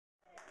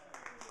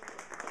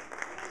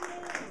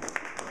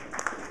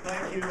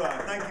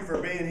Thank you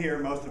for being here,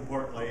 most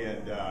importantly,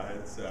 and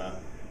it's a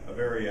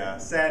very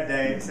sad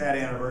day, sad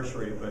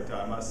anniversary, but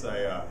I must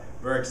say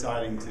very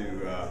exciting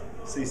to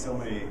see so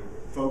many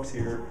folks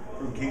here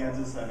from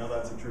Kansas. I know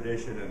that's a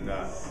tradition, and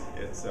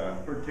it's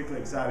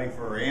particularly exciting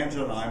for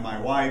Angela and I,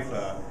 my wife.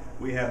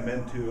 We have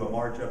been to a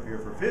march up here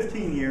for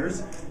 15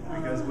 years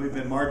because we've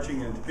been marching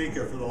in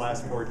Topeka for the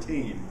last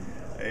 14.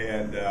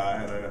 And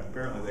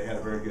apparently they had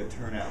a very good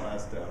turnout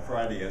last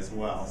Friday as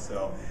well.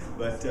 So,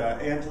 but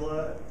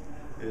Angela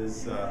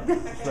is there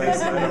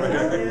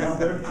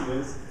she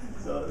is.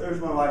 So there's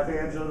my wife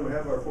Angela. We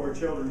have our 4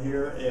 children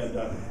here, and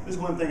there's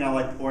one thing I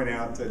like to point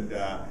out, and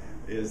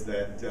is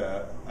that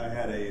I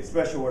had a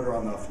special order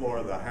on the floor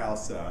of the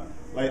House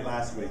late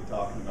last week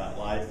talking about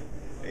life,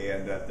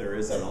 and that there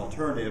is an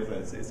alternative.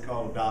 It's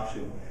called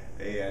adoption.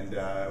 And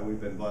we've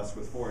been blessed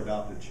with 4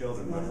 adopted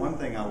children. But one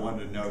thing I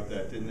wanted to note,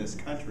 that in this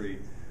country,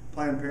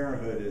 Planned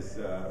Parenthood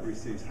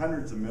receives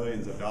hundreds of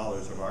millions of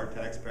dollars of our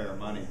taxpayer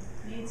money.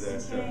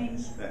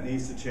 That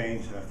needs to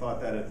change. And I fought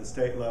that at the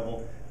state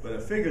level. But a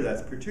figure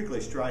that's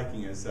particularly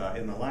striking is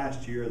in the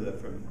last year, that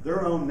from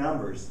their own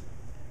numbers,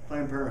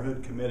 Planned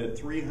Parenthood committed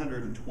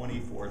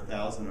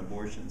 324,000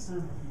 abortions.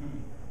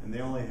 And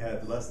they only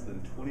had less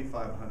than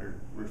 2,500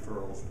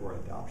 referrals for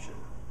adoption.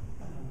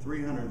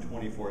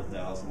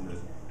 324,000 to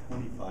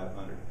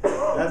 2,500.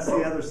 That's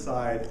the other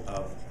side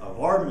of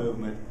our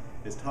movement,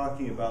 is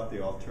talking about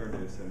the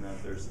alternatives, and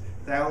that there's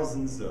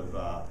thousands of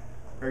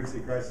pregnancy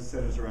crisis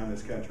centers around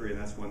this country, and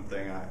that's one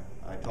thing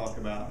I talk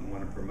about and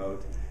want to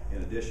promote.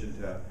 In addition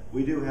to,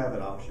 we do have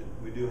an option,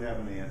 we do have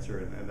an answer,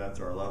 and that's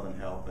our love and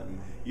help. And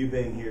you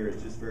being here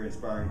is just very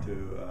inspiring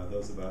to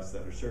those of us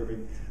that are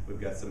serving. We've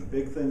got some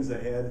big things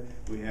ahead.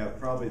 We have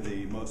probably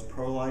the most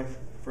pro-life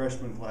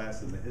freshman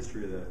class in the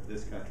history of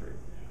this country.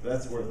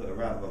 That's worth a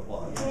round of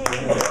applause.